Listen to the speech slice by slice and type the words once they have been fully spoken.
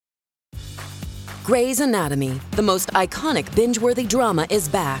Grey's Anatomy, the most iconic binge-worthy drama, is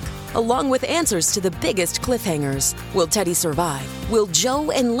back, along with answers to the biggest cliffhangers. Will Teddy survive? Will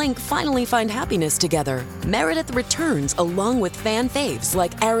Joe and Link finally find happiness together? Meredith returns along with fan faves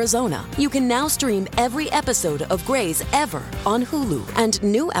like Arizona. You can now stream every episode of Grey's ever on Hulu, and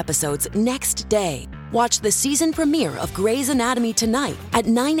new episodes next day. Watch the season premiere of Grey's Anatomy tonight at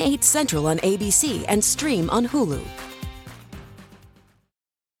 9/8 Central on ABC and stream on Hulu.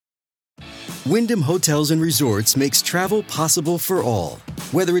 Wyndham Hotels & Resorts makes travel possible for all.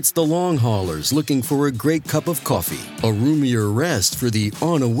 Whether it's the long haulers looking for a great cup of coffee, a roomier rest for the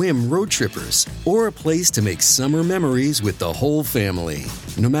on-a-whim road trippers, or a place to make summer memories with the whole family.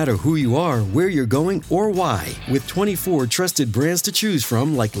 No matter who you are, where you're going, or why, with 24 trusted brands to choose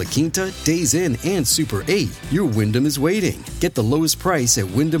from like La Quinta, Days Inn, and Super 8, your Wyndham is waiting. Get the lowest price at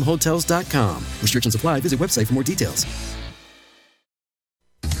WyndhamHotels.com. Restrictions apply. Visit website for more details.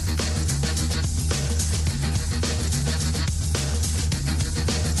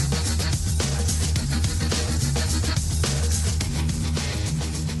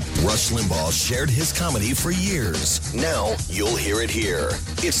 Rush Limbaugh shared his comedy for years. Now you'll hear it here.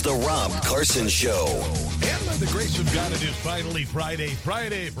 It's the Rob Carson Show. And by the grace of God, it is finally Friday.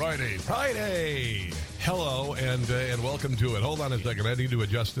 Hello, and welcome to it. Hold on a second. I need to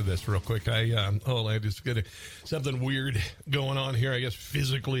adjust to this real quick. I just got something weird going on here, I guess,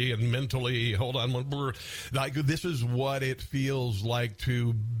 physically and mentally. Hold on. Like, this is what it feels like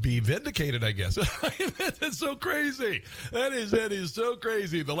to be vindicated, I guess. That's so crazy. That is so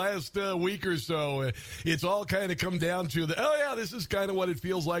crazy. The last week or so, it's all kind of come down to this is kind of what it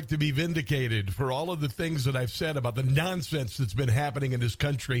feels like to be vindicated for all of the things that I've said about the nonsense that's been happening in this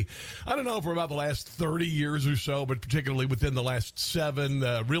country. I don't know, for about the last 30 years or so, but particularly within the last 7,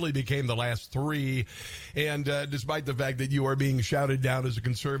 really became the last 3. And despite the fact that you are being shouted down as a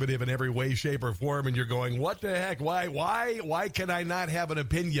conservative in every way, shape, or form, and you're going, what the heck? Why can I not have an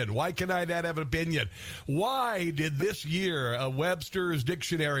opinion? Why can I not have an opinion? Why did this year Webster's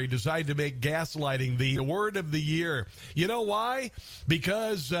Dictionary decide to make gaslighting the word of the year? You know why?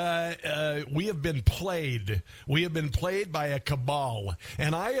 Because we have been played. We have been played by a cabal.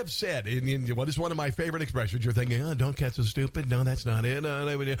 And I have said, what is one of my favorite expressions? You're thinking, don't catch so stupid. No, that's not it.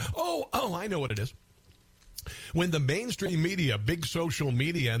 I know what it is. When the mainstream media, big social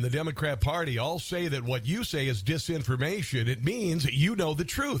media, and the Democrat Party all say that what you say is disinformation, it means you know the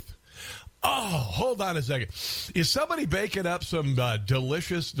truth. Oh, hold on a second. Is somebody baking up some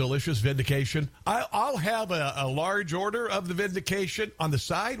delicious vindication? I'll have a large order of the vindication on the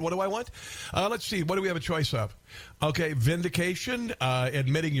side. What do I want? Let's see. What do we have a choice of? Okay, vindication,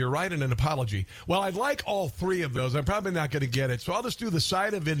 admitting you're right, and an apology. Well, I'd like all 3 of those. I'm probably not going to get it, so I'll just do the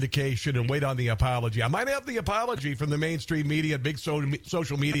side of vindication and wait on the apology. I might have the apology from the mainstream media, big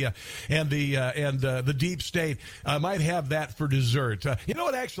social media, and the deep state. I might have that for dessert. You know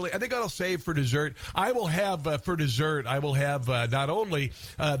what? Actually, I think I'll save for dessert. I will have for dessert. I will have not only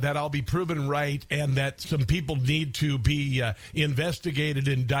that I'll be proven right, and that some people need to be investigated,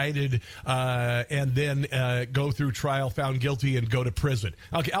 indicted, and then go through trial, found guilty, and go to prison.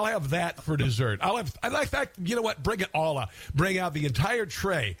 Okay, I'll have that for dessert. I'd like that. You know what? Bring it all out. Bring out the entire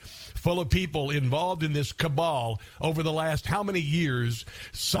tray full of people involved in this cabal over the last how many years,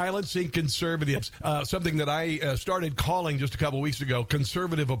 silencing conservatives. Something that I started calling just a couple weeks ago,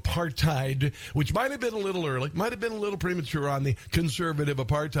 conservative apartheid, which might have been a little early, might have been a little premature on the conservative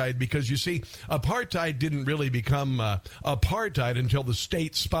apartheid, because you see, apartheid didn't really become apartheid until the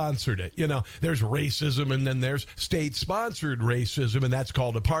state sponsored it. You know, there's racism, and then there's state-sponsored racism, and that's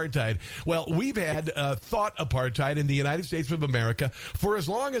called apartheid. Well, we've had thought apartheid in the United States of America for as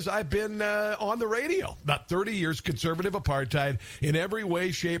long as I've been on the radio. About 30 years, conservative apartheid in every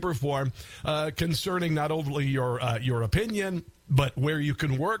way, shape, or form, concerning not only your opinion, but where you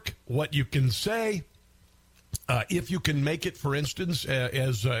can work, what you can say. If you can make it, for instance,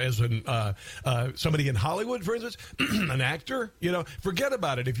 as somebody in Hollywood, for instance, an actor, forget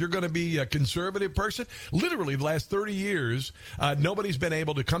about it. If you're going to be a conservative person, literally the last 30 years, nobody's been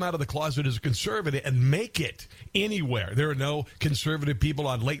able to come out of the closet as a conservative and make it anywhere. There are no conservative people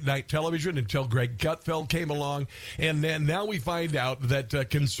on late night television until Greg Gutfeld came along. And then now we find out that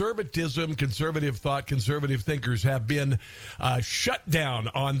conservatism, conservative thought, conservative thinkers have been shut down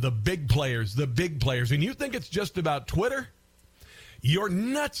on the big players. And you think it's just about Twitter? You're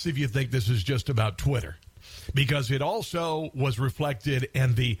nuts if you think this is just about Twitter. because it also was reflected,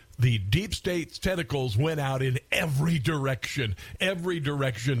 and the deep state's tentacles went out in every direction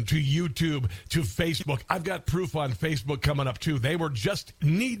to YouTube, to Facebook. I've got proof on Facebook coming up too. They were just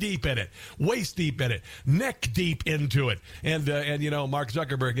knee deep in it, waist deep in it, neck deep into it. And Mark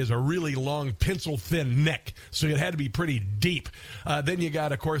Zuckerberg has a really long pencil thin neck, so it had to be pretty deep. Then you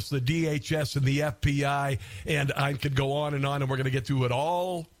got, of course, the DHS and the FBI, and I could go on, and we're going to get to it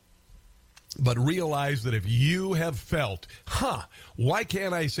all. But realize that if you have felt, why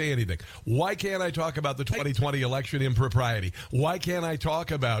can't I say anything? Why can't I talk about the 2020 election impropriety? Why can't I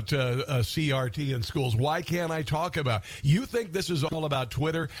talk about CRT in schools? Why can't I talk about... You think this is all about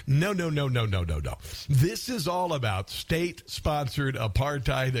Twitter? No. This is all about state-sponsored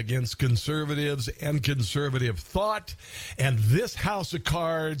apartheid against conservatives and conservative thought. And this house of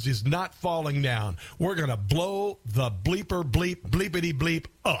cards is not falling down. We're going to blow the bleeper bleep, bleepity bleep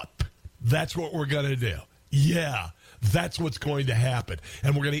up. That's what we're going to do. Yeah, that's what's going to happen.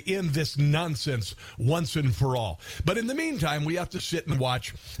 And we're going to end this nonsense once and for all. But in the meantime, we have to sit and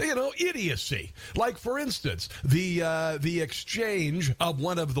watch, idiocy. Like, for instance, the exchange of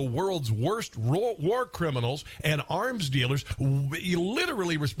one of the world's worst war criminals and arms dealers,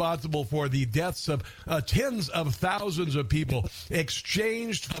 literally responsible for the deaths of tens of thousands of people,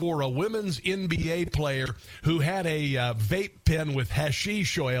 exchanged for a women's NBA player who had a vape pen with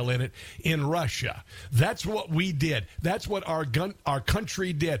hashish oil in it in Russia. That's what we did. That's what our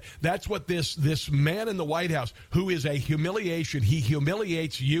country did. That's what this man in the White House, who is a humiliation, he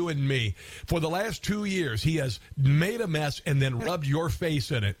humiliates you and me. For the last 2 years, he has made a mess and then rubbed your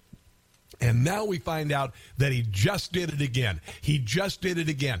face in it. And now we find out that he just did it again.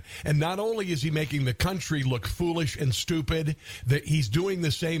 And not only is he making the country look foolish and stupid, that he's doing the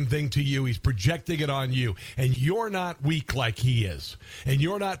same thing to you. He's projecting it on you. And you're not weak like he is. And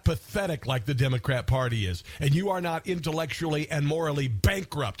you're not pathetic like the Democrat Party is. And you are not intellectually and morally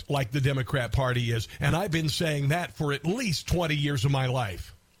bankrupt like the Democrat Party is. And I've been saying that for at least 20 years of my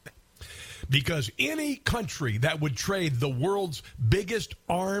life. Because any country that would trade the world's biggest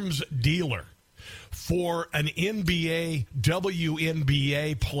arms dealer for an NBA,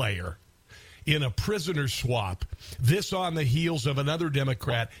 WNBA player in a prisoner swap, this on the heels of another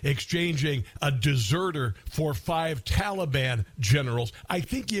Democrat exchanging a deserter for 5 Taliban generals, I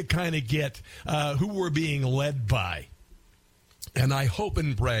think you kind of get who we're being led by. And I hope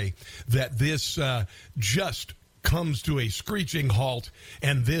and pray that this just comes to a screeching halt,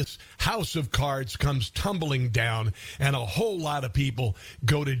 and this house of cards comes tumbling down, and a whole lot of people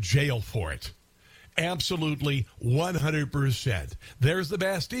go to jail for it. Absolutely 100%. There's the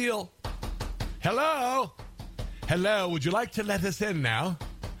Bastille. Hello? Would you like to let us in now?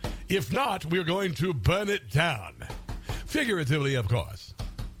 If not, we're going to burn it down. Figuratively, of course.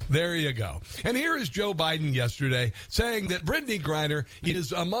 There you go. And here is Joe Biden yesterday saying that Brittany Griner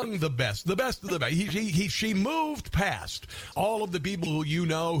is among the best of the best. She moved past all of the people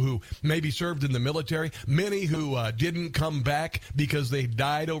who maybe served in the military, many who didn't come back because they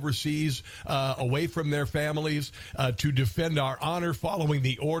died overseas, away from their families, to defend our honor following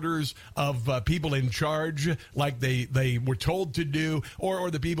the orders of people in charge like they were told to do, or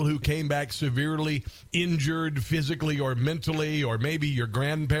the people who came back severely injured physically or mentally, or maybe your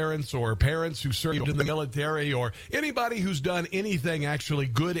grandparents or parents who served in the military, or anybody who's done anything actually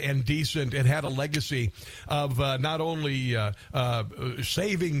good and decent and had a legacy of not only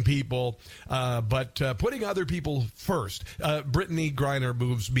saving people, but putting other people first. Brittany Griner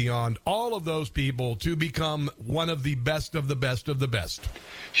moves beyond all of those people to become one of the best of the best of the best.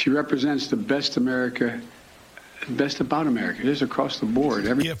 She represents the best America. Best about America. It is across the board.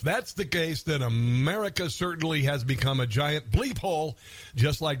 If that's the case, then America certainly has become a giant bleep hole,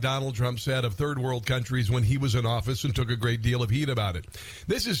 just like Donald Trump said of third world countries when he was in office and took a great deal of heat about it.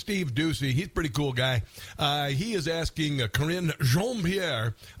 This is Steve Doocy. He's a pretty cool guy. He is asking Corinne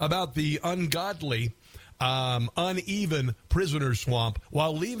Jean-Pierre about the ungodly, uneven prisoner swamp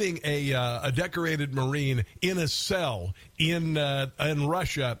while leaving a decorated Marine in a cell in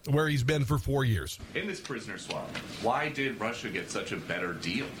Russia, where he's been for 4 years. In this prisoner swap, why did Russia get such a better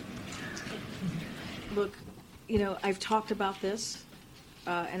deal? Look, I've talked about this,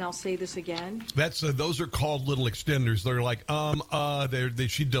 and I'll say this again. Those are called little extenders. They're like,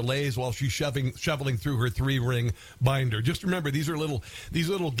 she delays while she's shoveling through her 3-ring binder. Just remember, these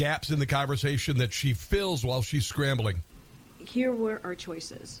little gaps in the conversation that she fills while she's scrambling. Here were our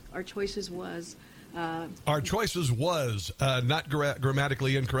choices. Our choices was not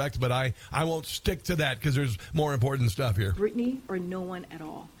grammatically incorrect, but I won't stick to that because there's more important stuff here. Brittany or no one at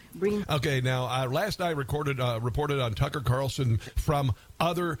all. Okay, now last night reported on Tucker Carlson from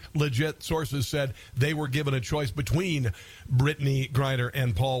other legit sources said they were given a choice between Brittany Griner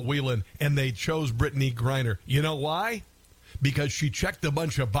and Paul Whelan, and they chose Brittany Griner. You know why? Because she checked a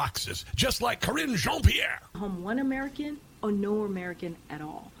bunch of boxes, just like Karine Jean-Pierre. Home one American or no American at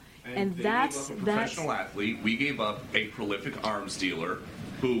all. And that's a professional athlete. We gave up a prolific arms dealer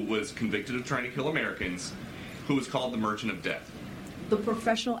who was convicted of trying to kill Americans, who was called the Merchant of Death. The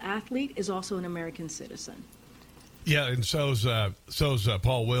professional athlete is also an American citizen. Yeah, and so's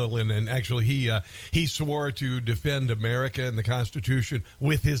Paul Whelan, and actually he swore to defend America and the Constitution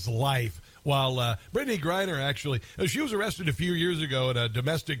with his life. While Brittany Griner actually, she was arrested a few years ago in a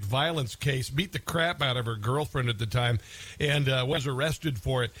domestic violence case, beat the crap out of her girlfriend at the time, and was arrested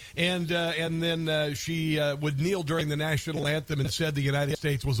for it. And then she would kneel during the national anthem and said the United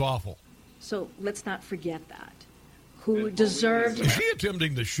States was awful. So let's not forget that. Who deserved... Is she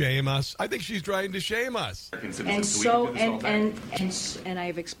attempting to shame us? I think she's trying to shame us. And so, and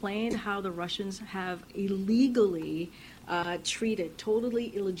I've explained how the Russians have illegally totally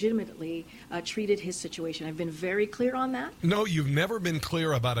illegitimately treated his situation. I've been very clear on that. No, you've never been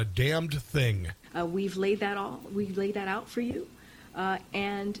clear about a damned thing. We've laid that out for you.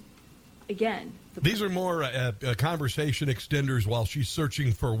 And again, these are more conversation extenders while she's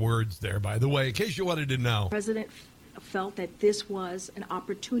searching for words there, by the way, in case you wanted to know. President felt that this was an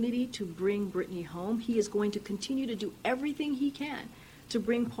opportunity to bring Brittany home. He is going to continue to do everything he can to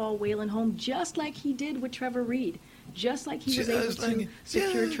bring Paul Whelan home, just like he did with Trevor Reed, just like he was able to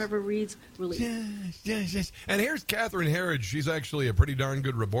secure Trevor Reed's release. Yes. And here's Catherine Herridge. She's actually a pretty darn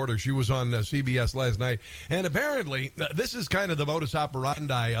good reporter. She was on CBS last night. And apparently, this is kind of the modus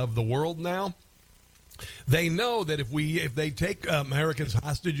operandi of the world now. They know that if they take Americans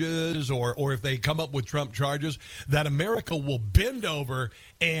hostages or if they come up with Trump charges, that America will bend over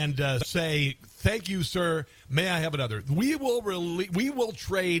and say, "Thank you, sir. May I have another?" We will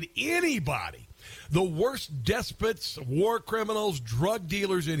trade anybody, the worst despots, war criminals, drug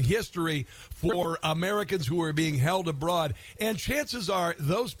dealers in history, for Americans who are being held abroad. And chances are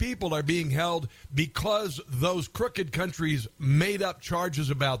those people are being held because those crooked countries made up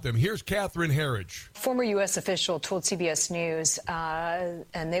charges about them. Here's Catherine Herridge. Former U.S. official told CBS News,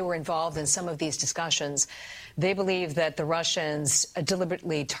 and they were involved in some of these discussions, they believe that the Russians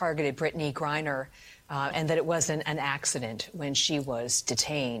deliberately targeted Brittany Griner and that it wasn't an accident when she was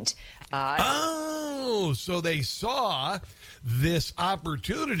detained. So they saw this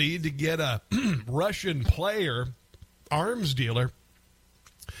opportunity to get a Russian player, arms dealer,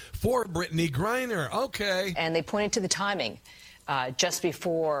 for Brittany Griner. Okay. And they pointed to the timing just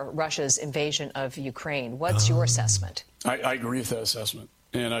before Russia's invasion of Ukraine. What's your assessment? I agree with that assessment.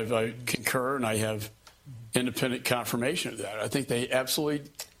 And I concur, and I have independent confirmation of that. I think they absolutely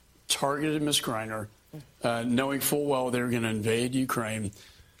targeted Ms. Griner, knowing full well they were going to invade Ukraine.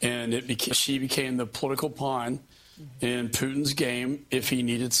 And she became the political pawn in Putin's game if he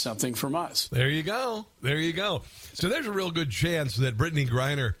needed something from us. There you go. So there's a real good chance that Brittany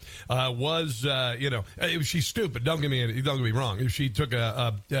Griner was, she's stupid. Don't get me wrong. If she took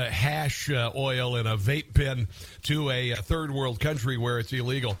a hash oil in a vape pen to a third world country where it's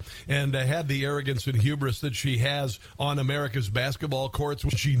illegal and had the arrogance and hubris that she has on America's basketball courts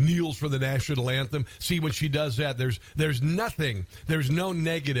when she kneels for the national anthem. See, when she does that, there's nothing. There's no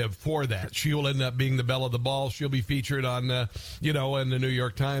negative for that. She will end up being the belle of the ball. She'll be featured on, in the New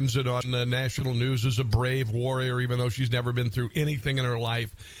York Times and on national news as a brave warrior, even though she's never been through anything in her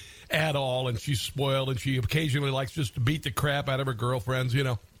life at all, and she's spoiled, and she occasionally likes just to beat the crap out of her girlfriends,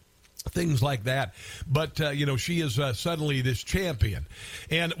 things like that. But, she is suddenly this champion.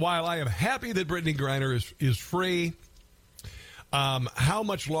 And while I am happy that Brittany Griner is free, how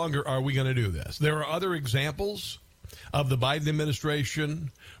much longer are we going to do this? There are other examples of the Biden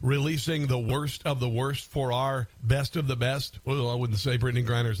administration releasing the worst of the worst for our best of the best. Well, I wouldn't say Brittany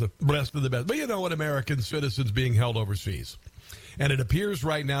Griner's the best of the best, but you know what, American citizens being held overseas. And it appears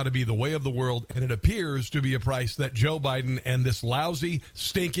right now to be the way of the world, and it appears to be a price that Joe Biden and this lousy,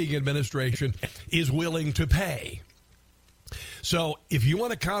 stinking administration is willing to pay. So if you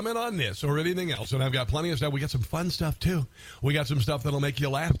want to comment on this or anything else, and I've got plenty of stuff, we got some fun stuff too. We got some stuff that'll make you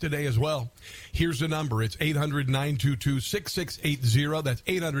laugh today as well. Here's the number. It's 800-922-6680. That's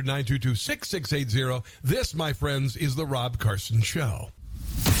 800-922-6680. This, my friends, is the Rob Carson Show.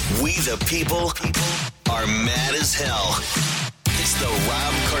 We the people are mad as hell. It's the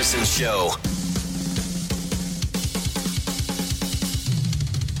Rob Carson Show.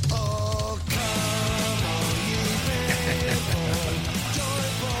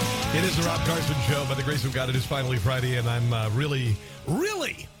 It is the Rob Carson Show. By the grace of God, it is finally Friday, and I'm really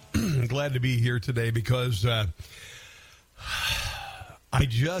glad to be here today because I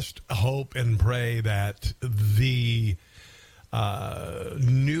just hope and pray that the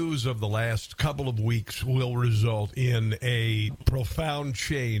news of the last couple of weeks will result in a profound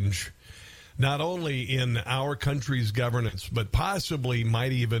change, not only in our country's governance, but possibly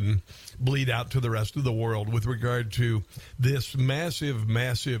might even bleed out to the rest of the world with regard to this massive,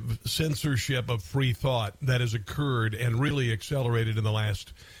 massive censorship of free thought that has occurred and really accelerated in the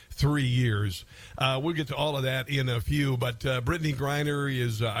last 3 years. We'll get to all of that in a few, but Brittney Griner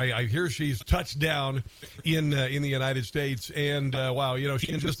is, I hear she's touched down in the United States, and wow,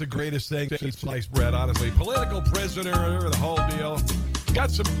 she's just the greatest thing since sliced bread, honestly. Political prisoner, the whole deal. Got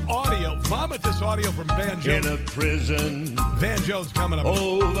some audio, vomitous audio from Van Jones. In a prison. Van Jones coming up.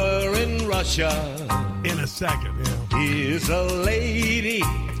 Over in Russia. In a second, Here's a lady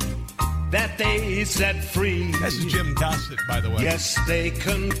that they set free. This is Jim Gossett, by the way. Yes, they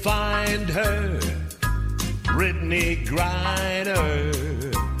confined her, Brittney Griner,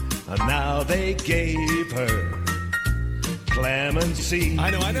 and now they gave her clemency. I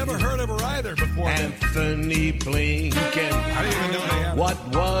know, I never heard of her either before. Anthony Blinken. I didn't even know they had. What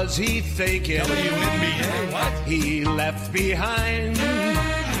was he thinking? WNBA, what? He left behind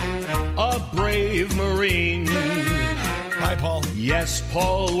a brave Marine. Hi, Paul. Yes,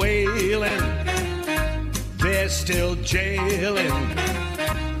 Paul Whelan. They're still jailing,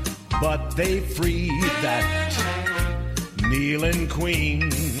 but they freed that kneeling queen.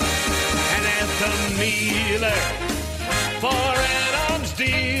 And Anthem Miller for an arms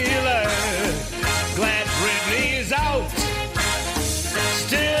dealer. Glad Brittney's out.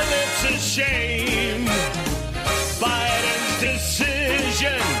 Still, it's a shame. Biden's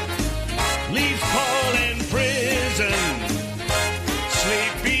decision leaves Paul in prison.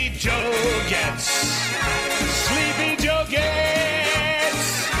 Sleepy Joe gets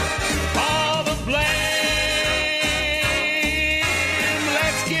all the blame.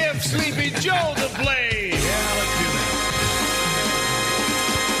 Let's give Sleepy Joe the blame. Yeah, let's do that.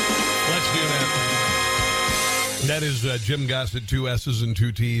 That is Jim Gossett, 2 S's and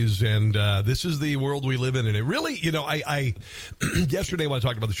 2 T's, and this is the world we live in. And it really, I yesterday when I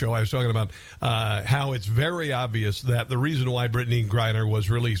talked about the show, I was talking about how it's very obvious that the reason why Brittney Griner was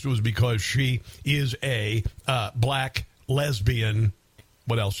released was because she is a black lesbian.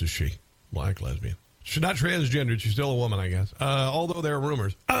 What else is she? Black lesbian. She's not transgendered. She's still a woman, I guess. Although there are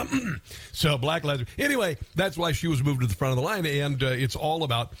rumors. So black lesbian. Anyway, that's why she was moved to the front of the line, and it's all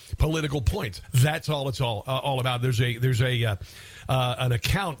about political points. That's all it's all about. There's an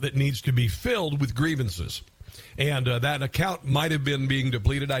account that needs to be filled with grievances, and that account might have been being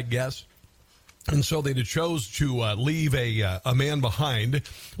depleted, I guess. And so they chose to leave a man behind,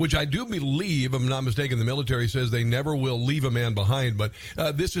 which I do believe, if I'm not mistaken, the military says they never will leave a man behind. But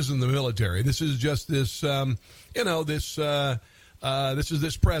this isn't the military. This is just this, this is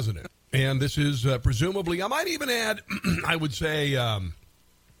this president. And this is presumably, I might even add, I would say,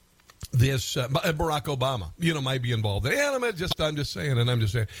 this Barack Obama, might be involved. And I'm just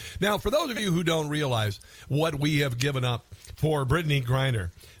saying. Now, for those of you who don't realize what we have given up for Brittney Griner,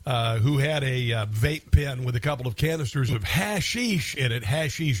 who had a vape pen with a couple of canisters of hashish in it,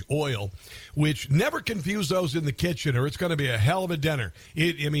 hashish oil, which never confuse those in the kitchen or it's going to be a hell of a dinner.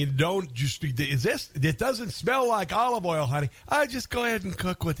 It doesn't smell like olive oil, honey. Just go ahead and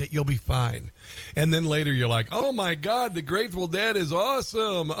cook with it. You'll be fine. And then later you're like, oh my God, the Grateful Dead is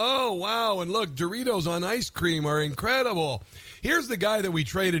awesome. Oh, wow. And look, Doritos on ice cream are incredible. Here's the guy that we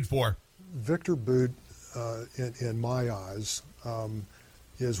traded for. Victor Bout, in my eyes,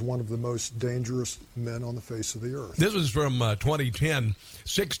 is one of the most dangerous men on the face of the earth. This was from 2010,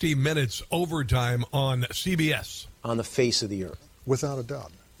 60 Minutes overtime on CBS. On the face of the earth. Without a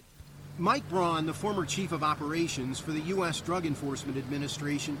doubt. Mike Braun, the former chief of operations for the U.S. Drug Enforcement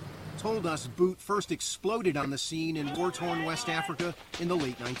Administration, told us Bout first exploded on the scene in war-torn West Africa in the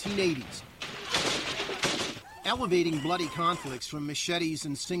late 1980s. Elevating bloody conflicts from machetes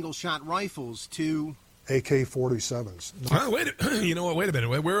and single-shot rifles to AK-47s. Wait a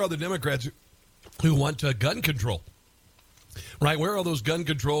minute. Where are the Democrats who want gun control? Right, where are those gun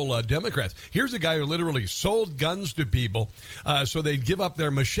control Democrats? Here's a guy who literally sold guns to people so they'd give up their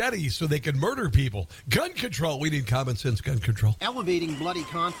machetes so they could murder people. Gun control. We need common sense gun control. Elevating bloody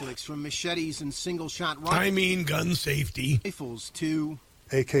conflicts from machetes and single-shot rifles. I mean gun safety. Rifles to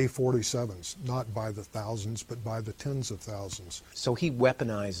AK-47s, not by the thousands, but by the tens of thousands. So he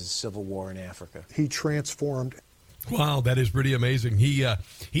weaponizes civil war in Africa. He transformed Wow, that is pretty amazing.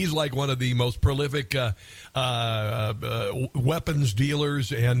 He's like one of the most prolific weapons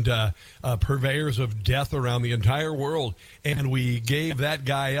dealers and purveyors of death around the entire world. And we gave that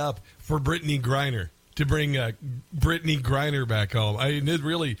guy up for Brittany Griner, to bring Brittany Griner back home. I mean,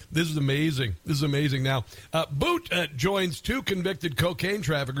 this is amazing. This is amazing. Now, Boot joins 2 convicted cocaine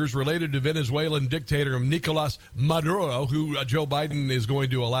traffickers related to Venezuelan dictator Nicolas Maduro, who Joe Biden is going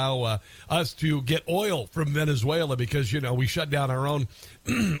to allow us to get oil from Venezuela because, we shut down our own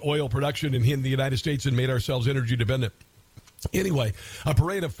oil production in the United States and made ourselves energy dependent. Anyway, a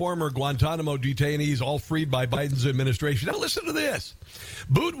parade of former Guantanamo detainees all freed by Biden's administration. Now listen to this.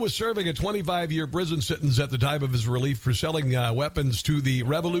 Boot was serving a 25-year prison sentence at the time of his release for selling weapons to the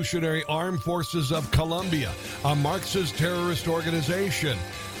Revolutionary Armed Forces of Colombia, a Marxist terrorist organization.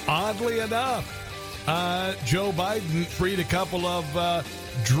 Oddly enough, Joe Biden freed a couple of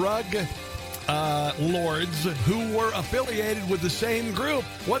drug lords who were affiliated with the same group.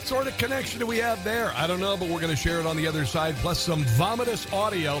 What sort of connection do we have there? I don't know, but we're going to share it on the other side, plus some vomitous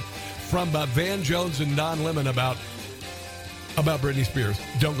audio from Van Jones and Don Lemon about Britney Spears.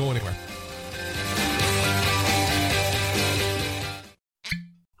 Don't go anywhere.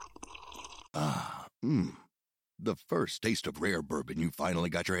 The first taste of rare bourbon you finally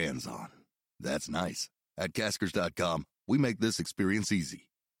got your hands on. That's nice. At Caskers.com, we make this experience easy.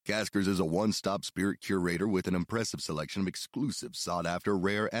 Caskers is a one-stop spirit curator with an impressive selection of exclusive, sought-after,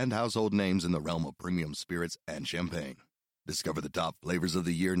 rare, and household names in the realm of premium spirits and champagne. Discover the top flavors of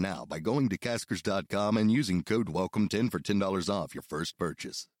the year now by going to Caskers.com and using code WELCOME10 for $10 off your first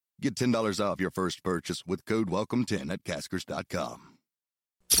purchase. Get $10 off your first purchase with code WELCOME10 at Caskers.com.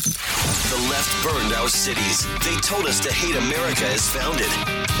 The left burned our cities. They told us to hate America as founded.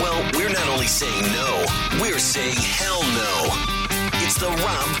 Well, we're not only saying no, we're saying hell no. It's the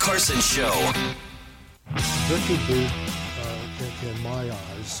Rob Carson Show. Victor Boot, in my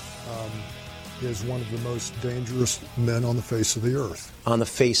eyes, is one of the most dangerous men on the face of the earth. On the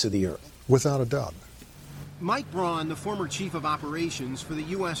face of the earth. Without a doubt. Mike Braun, the former chief of operations for the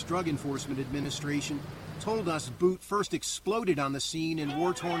U.S. Drug Enforcement Administration, told us Boot first exploded on the scene in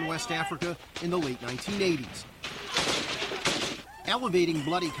war-torn West Africa in the late 1980s. Elevating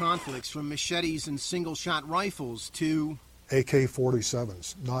bloody conflicts from machetes and single-shot rifles to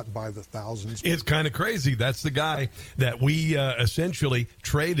AK-47s, not by the thousands. It's kind of crazy. That's the guy that we essentially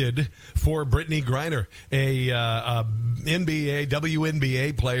traded for Brittany Griner, a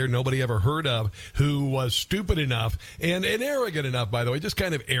WNBA player nobody ever heard of, who was stupid enough and arrogant enough, by the way, just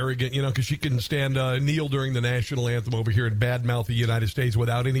kind of arrogant, because she can stand kneel during the national anthem over here and badmouth the United States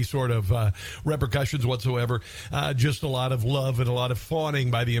without any sort of repercussions whatsoever. Just a lot of love and a lot of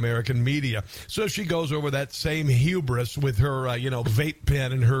fawning by the American media. So she goes over that same hubris with her, vape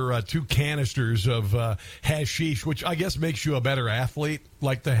pen and her 2 canisters of hashish, which I guess makes you a better athlete,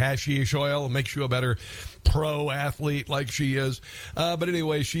 like the hashish oil. It makes you a better pro athlete like she is. But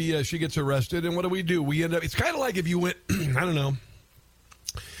anyway, she gets arrested. And what do? We end up, it's kind of like if you went, I don't know.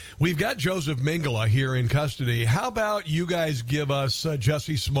 We've got Joseph Mengele here in custody. How about you guys give us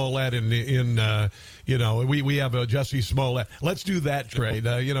Jussie Smollett we have a Jussie Smollett. Let's do that trade.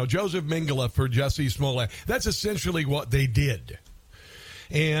 Joseph Mengele for Jussie Smollett. That's essentially what they did.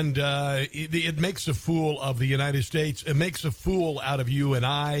 And it makes a fool of the United States. It makes a fool out of you and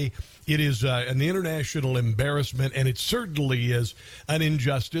I. It is an international embarrassment, and it certainly is an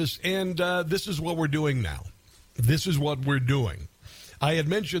injustice. And this is what we're doing now. This is what we're doing. I had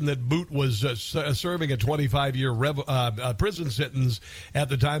mentioned that Boot was serving a 25-year prison sentence at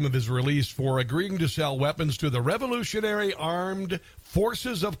the time of his release for agreeing to sell weapons to the Revolutionary Armed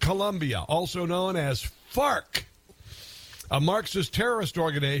Forces of Colombia, also known as FARC, a Marxist terrorist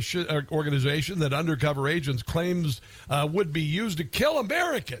organization that undercover agents claims would be used to kill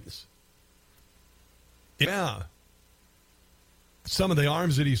Americans. Yeah. Some of the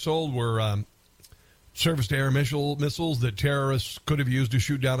arms that he sold were surface-to-air missiles that terrorists could have used to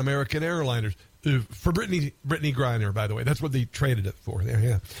shoot down American airliners. For Brittany Griner, by the way. That's what they traded it for.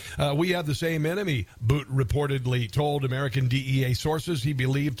 There, yeah. We have the same enemy, Boot reportedly told American DEA sources he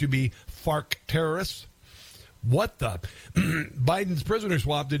believed to be FARC terrorists. What the? Biden's prisoner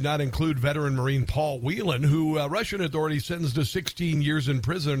swap did not include veteran Marine Paul Whelan, who Russian authorities sentenced to 16 years in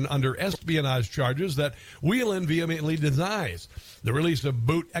prison under espionage charges that Whelan vehemently denies. The release of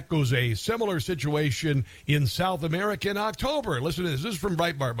Boot echoes a similar situation in South America in October. Listen to this. This is from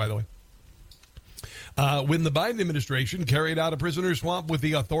Breitbart, by the way. When the Biden administration carried out a prisoner swap with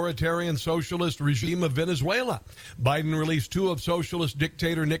the authoritarian socialist regime of Venezuela, Biden released 2 of socialist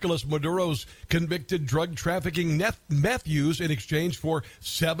dictator Nicolas Maduro's convicted drug trafficking nephews in exchange for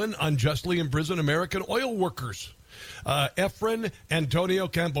 7 unjustly imprisoned American oil workers. Efren Antonio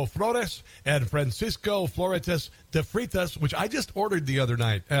Campo Flores and Francisco Flores de Fritas, which I just ordered the other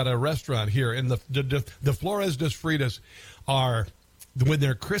night at a restaurant here. And the Flores de Fritas are, when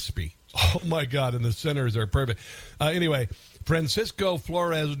they're crispy, oh my God, and the centers are perfect. Anyway, Francisco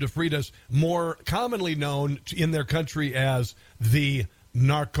Flores de Fritas, more commonly known in their country as the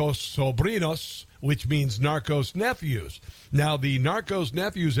Narcos Sobrinos, which means Narcos Nephews. Now, the Narcos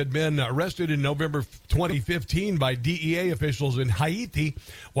Nephews had been arrested in November 2015 by DEA officials in Haiti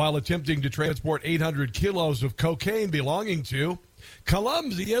while attempting to transport 800 kilos of cocaine belonging to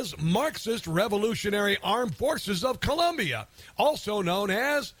Colombia's Marxist Revolutionary Armed Forces of Colombia, also known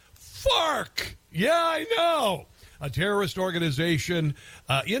as FARC. Yeah, I know. A terrorist organization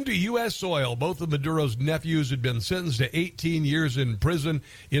into U.S. soil. Both of Maduro's nephews had been sentenced to 18 years in prison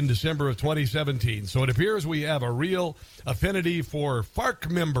in December of 2017. So it appears we have a real affinity for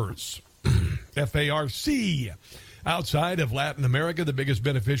FARC members. FARC. Outside of Latin America, the biggest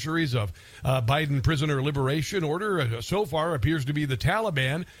beneficiaries of Biden prisoner liberation order so far appears to be the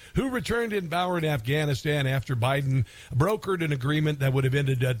Taliban, who returned in power in Afghanistan after Biden brokered an agreement that would have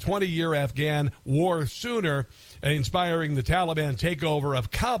ended a 20-year Afghan war sooner, inspiring the Taliban takeover of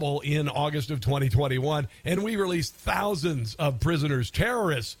Kabul in August of 2021. And we released thousands of prisoners,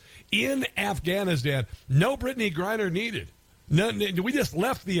 terrorists in Afghanistan. No Brittany Griner needed. No, we just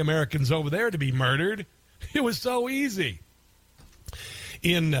left the Americans over there to be murdered. It was so easy.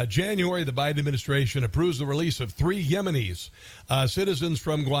 In January, the Biden administration approves the release of 3 Yemenis, citizens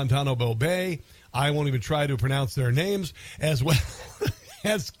from Guantanamo Bay. I won't even try to pronounce their names, as well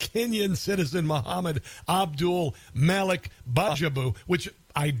as Kenyan citizen Mohammed Abdul Malik Bajabu, which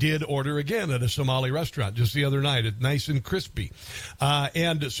I did order again at a Somali restaurant just the other night. It's nice and crispy.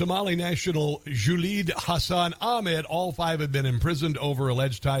 And Somali national Julid Hassan Ahmed, all 5 have been imprisoned over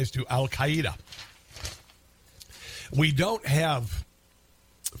alleged ties to al-Qaeda. We don't have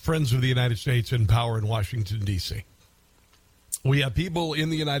friends of the United States in power in Washington, D.C. We have people in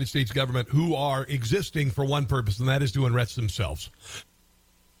the United States government who are existing for one purpose, and that is to enrich themselves.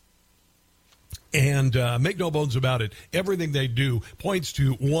 And make no bones about it, everything they do points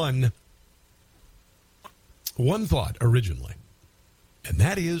to one thought originally, and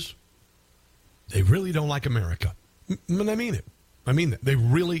that is they really don't like America. And I mean it. I mean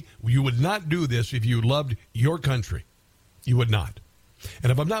that. You would not do this if you loved your country. You would not.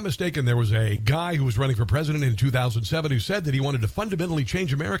 And if I'm not mistaken, there was a guy who was running for president in 2007 who said that he wanted to fundamentally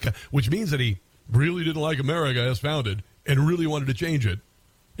change America, which means that he really didn't like America as founded and really wanted to change it.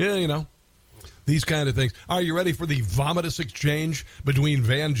 Yeah, you know, these kind of things. Are you ready for the vomitous exchange between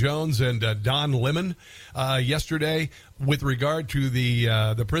Van Jones and Don Lemon yesterday with regard to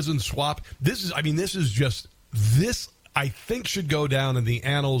the prison swap? This I think should go down in the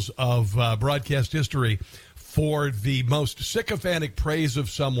annals of broadcast history for the most sycophantic praise of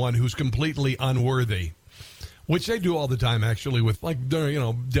someone who's completely unworthy, which they do all the time, actually, with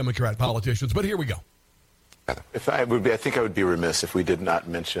Democrat politicians. But here we go. I think I would be remiss if we did not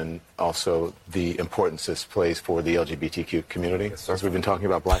mention also the importance this plays for the LGBTQ community. Yes, as we've been talking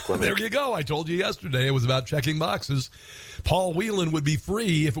about black women. There you go. I told you yesterday it was about checking boxes. Paul Whelan would be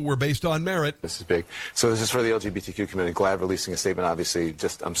free if it were based on merit. This is big. So this is for the LGBTQ community. Glad releasing a statement. Obviously,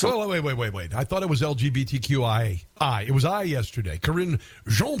 Wait. I thought it was LGBTQI. It was I yesterday. Corinne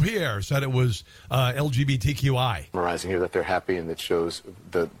Jean-Pierre said it was LGBTQI. Summarizing here that they're happy, and it shows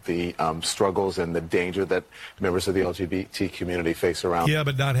the struggles and the danger that members of the LGBT community face around. Yeah,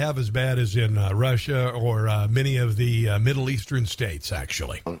 but not half as bad as in Russia or many of the Middle Eastern states,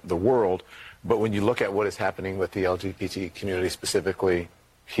 actually. The world. But when you look at what is happening with the LGBT community specifically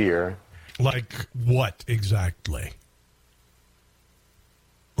here. Like what exactly?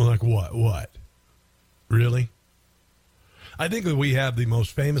 Like what? Really? I think that we have the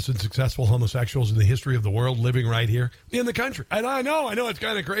most famous and successful homosexuals in the history of the world living right here in the country. And I know it's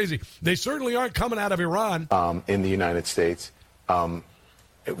kind of crazy. They certainly aren't coming out of Iran. In the United States.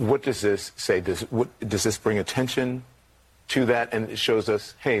 What does this say? Does this bring attention to that? And it shows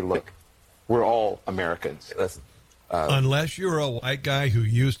us, hey, look, we're all Americans. Unless you're a white guy who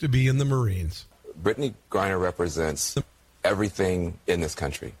used to be in the Marines. Brittany Griner represents everything in this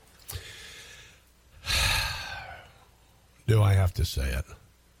country. Do I have to say it?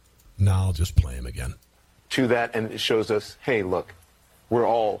 No, I'll just play him again. To that, and it shows us, hey, look, we're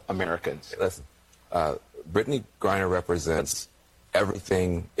all Americans. Listen, Brittany Griner represents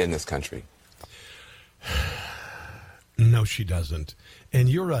everything in this country. No, she doesn't. And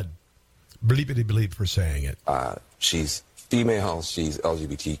you're a bleepity bleep for saying it. She's female, she's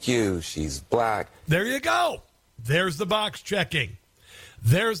LGBTQ, she's black. There you go. There's the box checking.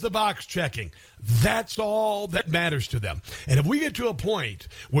 There's the box checking. That's all that matters to them. And if we get to a point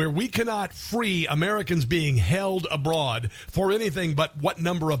where we cannot free Americans being held abroad for anything but what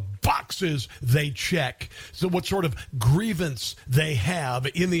number of boxes they check, so what sort of grievance they have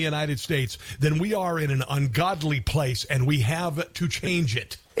in the United States, then we are in an ungodly place, and we have to change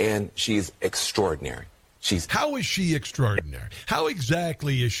it. And she's extraordinary. How is she extraordinary? How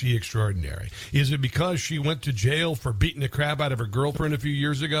exactly is she extraordinary? Is it because she went to jail for beating the crap out of her girlfriend a few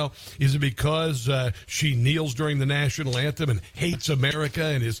years ago? Is it because she kneels during the national anthem and hates America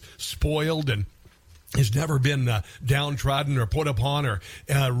and is spoiled and has never been downtrodden or put upon or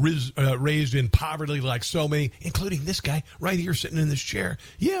raised in poverty like so many, including this guy right here sitting in this chair?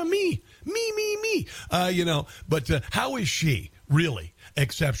 Yeah, me. But how is she really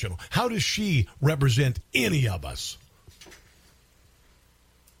exceptional? How does she represent any of us?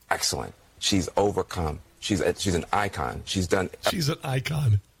 Excellent. She's overcome. She's an icon. She's an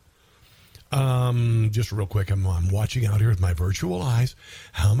icon. Just real quick, I'm watching out here with my virtual eyes.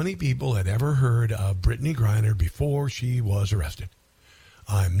 How many people had ever heard of Brittney Griner before she was arrested?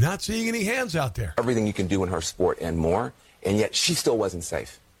 I'm not seeing any hands out there. Everything you can do in her sport and more, and yet she still wasn't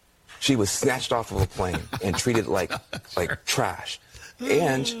safe. She was snatched off of a plane and treated like trash.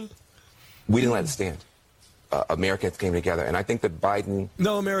 And we didn't let it stand. Americans came together, and I think that Biden...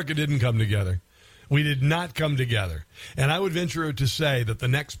 No, America didn't come together. We did not come together. And I would venture to say that the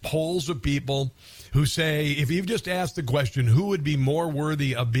next polls of people who say, if you've just asked the question, who would be more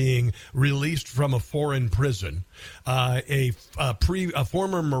worthy of being released from a foreign prison, a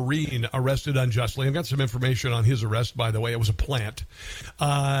former Marine arrested unjustly, I've got some information on his arrest, by the way, it was a plant,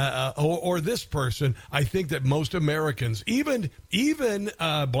 or this person, I think that most Americans, even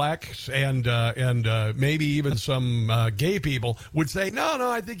blacks and maybe even some gay people, would say, no,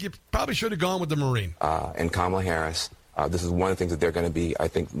 I think you probably should have gone with the Marine. And Kamala Harris, this is one of the things that they're going to be, I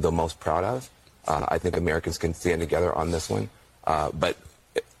think, the most proud of. I think Americans can stand together on this one. But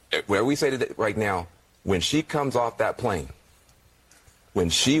where we say it right now, when she comes off that plane, when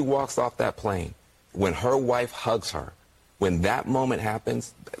she walks off that plane, when her wife hugs her, when that moment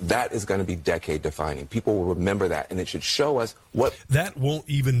happens, that is going to be decade defining. People will remember that, and it should show us what... That won't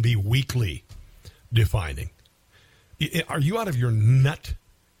even be weekly defining. Are you out of your nut?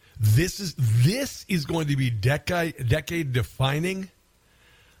 This is going to be decade defining?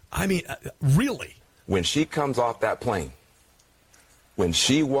 I mean, really? When she comes off that plane, when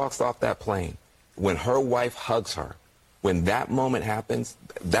she walks off that plane, when her wife hugs her, when that moment happens,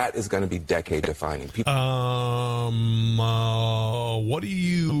 that is going to be decade defining. What do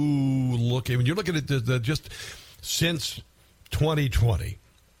you look at when you're looking at just since 2020,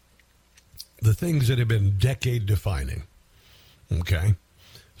 the things that have been decade defining? Okay,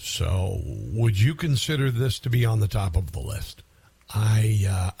 so would you consider this to be on the top of the list?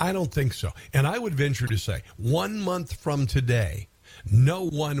 I don't think so. And I would venture to say 1 month from today, no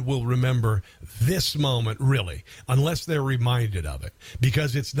one will remember this moment, really, unless they're reminded of it,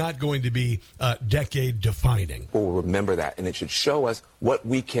 because it's not going to be decade defining. We'll remember that, and it should show us what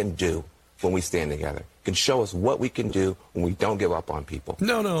we can do when we stand together. It can show us what we can do when we don't give up on people.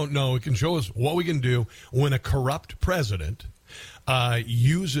 No. It can show us what we can do when a corrupt president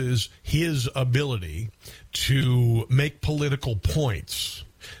uses his ability to make political points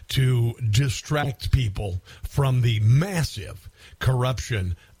to distract people from the massive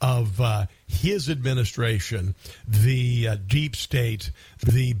corruption of his administration, the deep state,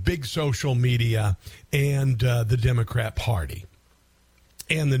 the big social media, and the Democrat Party.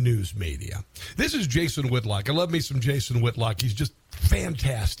 And the news media. This is Jason Whitlock. I love me some Jason Whitlock. He's just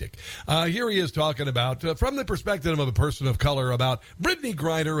fantastic. Here he is talking about, from the perspective of a person of color, about Brittney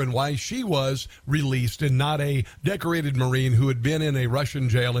Griner and why she was released and not a decorated Marine who had been in a Russian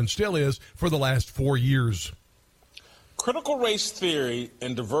jail and still is for the last 4 years. Critical race theory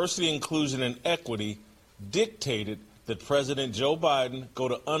and diversity, inclusion, and equity dictated that President Joe Biden go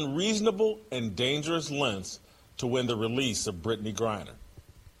to unreasonable and dangerous lengths to win the release of Brittney Griner.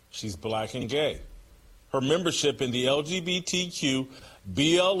 She's black and gay. Her membership in the LGBTQ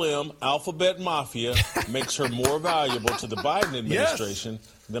BLM alphabet mafia makes her more valuable to the Biden administration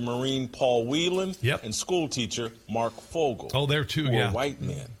than Marine Paul Whelan and school teacher Mark Fogel. Oh, there too, who are white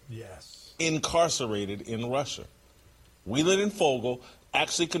men incarcerated in Russia. Whelan and Fogel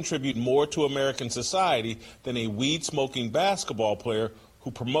actually contribute more to American society than a weed-smoking basketball player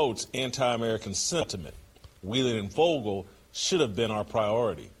who promotes anti-American sentiment. Whelan and Fogel should have been our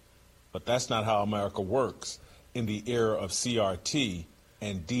priority. But that's not how America works in the era of CRT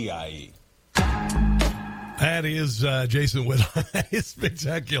and DIE. That is, Jason Whitlock. That is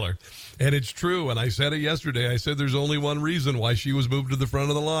spectacular. And it's true. And I said it yesterday. I said there's only one reason why she was moved to the front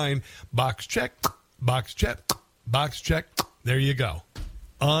of the line. Box check, box check, box check. There you go.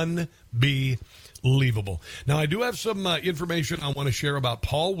 Unbelievable. Now, I do have some information I want to share about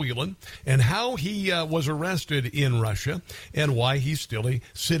Paul Whelan and how he was arrested in Russia and why he's still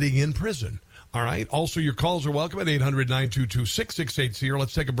sitting in prison. All right. Also, your calls are welcome at 800-922-6680.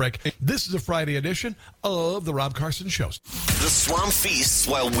 Let's take a break. This is a Friday edition of the Rob Carson Show. The swamp feasts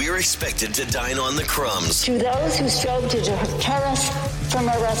while we're expected to dine on the crumbs. To those who strove to deter us from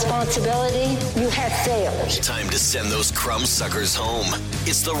our responsibility, you have failed. Time to send those crumb suckers home.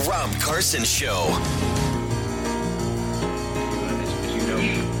 It's the Rob Carson Show. As you know,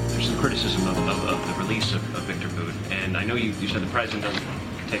 there's some criticism of the release of Victor Bout. And I know you said the president doesn't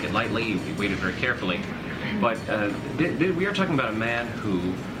take it lightly. You waited very carefully. But we are talking about a man who,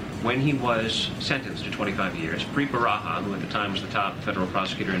 when he was sentenced to 25 years, Preet Bharara, who at the time was the top federal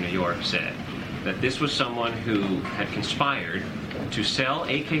prosecutor in New York, said that this was someone who had conspired to sell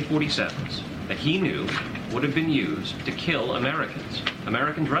AK-47s that he knew would have been used to kill Americans,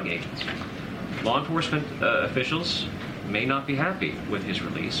 American drug agents. Law enforcement officials may not be happy with his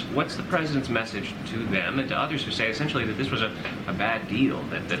release. What's the president's message to them and to others who say essentially that this was a bad deal,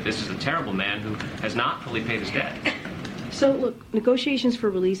 that this is a terrible man who has not fully paid his debt? So, look, negotiations for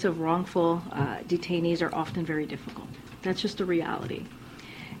release of wrongful detainees are often very difficult. That's just a reality.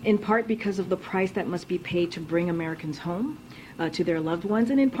 In part because of the price that must be paid to bring Americans home to their loved ones,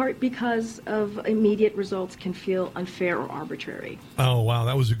 and in part because of immediate results can feel unfair or arbitrary. Oh, wow.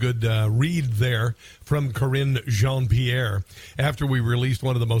 That was a good read there from Corinne Jean-Pierre after we released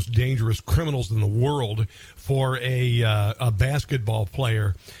one of the most dangerous criminals in the world for a basketball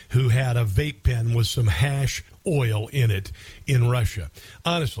player who had a vape pen with some hash oil in it in Russia.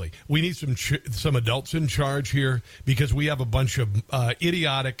 Honestly, we need some adults in charge here because we have a bunch of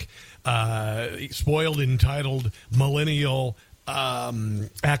idiotic, spoiled, entitled, millennial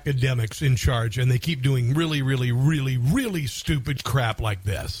academics in charge, and they keep doing really, really, really, really stupid crap like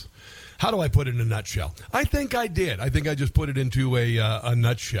this. How do I put it in a nutshell? I think I did. I think I just put it into a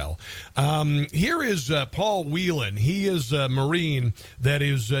nutshell. Here is Paul Whelan. He is a Marine that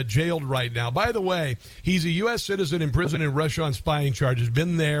is jailed right now. By the way, he's a U.S. citizen in prison in Russia on spying charges.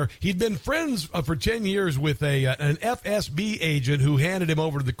 Been there. He'd been friends for 10 years with an FSB agent who handed him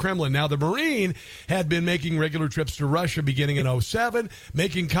over to the Kremlin. Now, the Marine had been making regular trips to Russia beginning in 2007,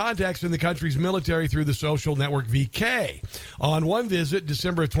 making contacts in the country's military through the social network VK. On one visit,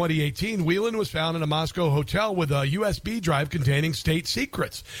 December of 2018, Whelan was found in a Moscow hotel with a USB drive containing state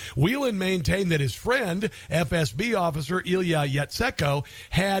secrets. Whelan maintained that his friend, FSB officer Ilya Yatsenko,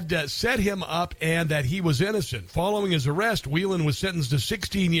 had set him up and that he was innocent. Following his arrest, Whelan was sentenced to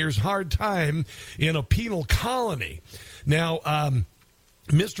 16 years hard time in a penal colony. Now,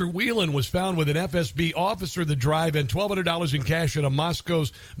 Mr. Whelan was found with an FSB officer, the drive, and $1,200 in cash at a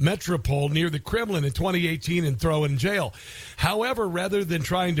Moscow's Metropole near the Kremlin in 2018 and thrown in jail. However, rather than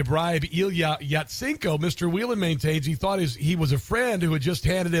trying to bribe Ilya Yatsenko, Mr. Whelan maintains he thought he was a friend who had just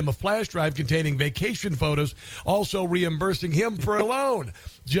handed him a flash drive containing vacation photos, also reimbursing him for a loan.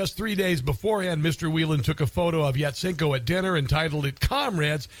 Just 3 days beforehand, Mr. Whelan took a photo of Yatsenko at dinner, entitled it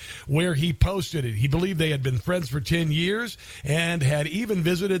Comrades, where he posted it. He believed they had been friends for 10 years and had even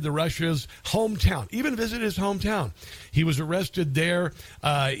visited Russia's hometown, his hometown. He was arrested there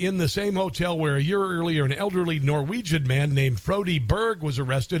in the same hotel where a year earlier an elderly Norwegian man named Frode Berg was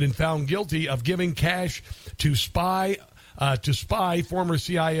arrested and found guilty of giving cash to spy. Former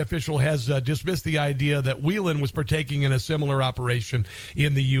CIA official has dismissed the idea that Whelan was partaking in a similar operation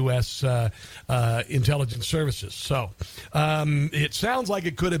in the U.S. Intelligence Services. So it sounds like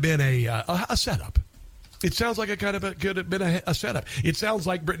it could have been a setup. It sounds like it could have been a setup. It sounds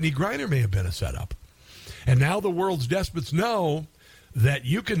like Brittany Griner may have been a setup. And now the world's despots know that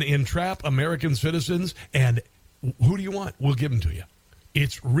you can entrap American citizens, and who do you want? We'll give them to you.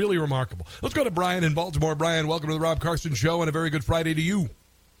 It's really remarkable. Let's go to Brian in Baltimore. Brian, welcome to the Rob Carson Show, and a very good Friday to you.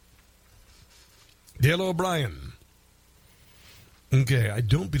 Hello, Brian. Okay, I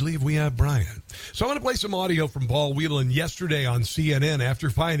don't believe we have Brian. So I want to play some audio from Paul Whelan yesterday on CNN after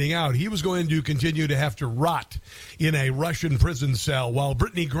finding out he was going to continue to have to rot in a Russian prison cell while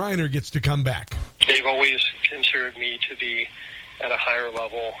Brittany Griner gets to come back. They've always considered me to be at a higher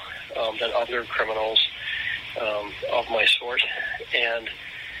level than other criminals of my sort, and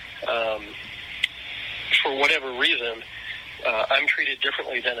for whatever reason, I'm treated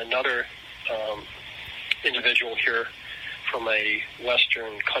differently than another individual here from a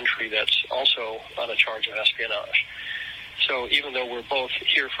Western country that's also on a charge of espionage. So even though we're both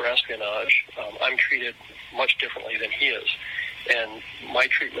here for espionage, I'm treated much differently than he is. And my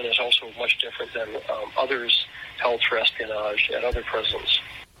treatment is also much different than others held for espionage at other prisons.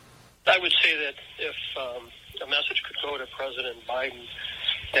 I would say that if a message could go to President Biden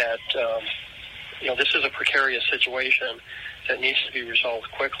that, this is a precarious situation that needs to be resolved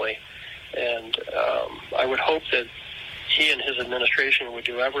quickly. And I would hope that he and his administration would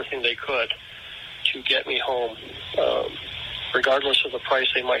do everything they could to get me home, regardless of the price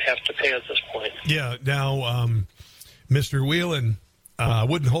they might have to pay at this point. Yeah, now, Mr. Whelan, I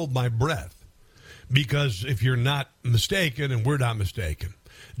wouldn't hold my breath, because if you're not mistaken, and we're not mistaken,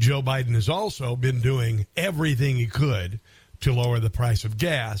 Joe Biden has also been doing everything he could to lower the price of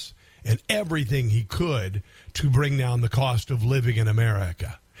gas and everything he could to bring down the cost of living in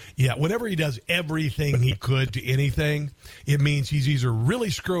America. Yeah, whenever he does everything he could to anything, it means he's either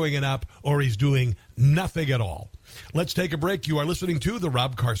really screwing it up or he's doing nothing at all. Let's take a break. You are listening to The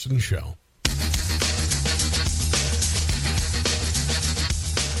Rob Carson Show.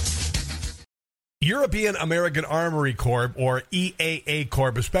 European American Armory Corp, or EAA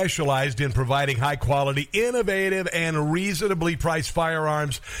Corp, is specialized in providing high-quality, innovative, and reasonably priced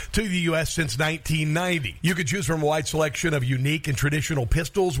firearms to the U.S. since 1990. You can choose from a wide selection of unique and traditional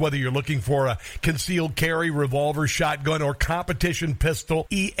pistols, whether you're looking for a concealed carry, revolver, shotgun, or competition pistol.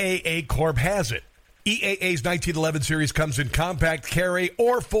 EAA Corp has it. EAA's 1911 series comes in compact carry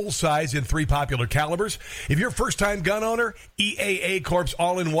or full size in 3 popular calibers. If you're a first-time gun owner, EAA Corp's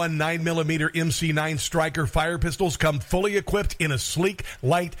all-in-one 9mm MC9 Striker fire pistols come fully equipped in a sleek,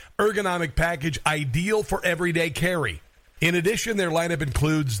 light, ergonomic package ideal for everyday carry. In addition, their lineup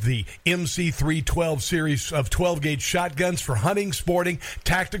includes the MC312 series of 12-gauge shotguns for hunting, sporting,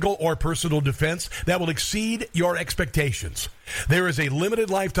 tactical, or personal defense that will exceed your expectations. There is a limited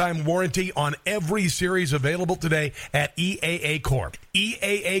lifetime warranty on every series available today at EAA Corp.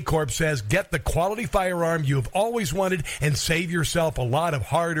 EAA Corp says get the quality firearm you have always wanted and save yourself a lot of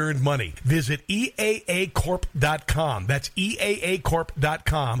hard-earned money. Visit EAAcorp.com. That's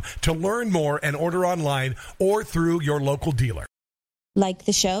EAAcorp.com to learn more and order online or through your local dealer. Like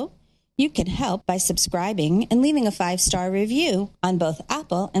the show? You can help by subscribing and leaving a 5-star review on both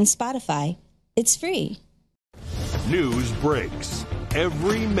Apple and Spotify. It's free. News breaks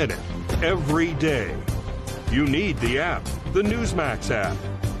every minute, every day. You need the app, the Newsmax app.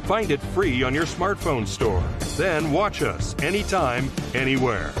 Find it free on your smartphone store. Then watch us anytime,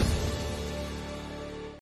 anywhere.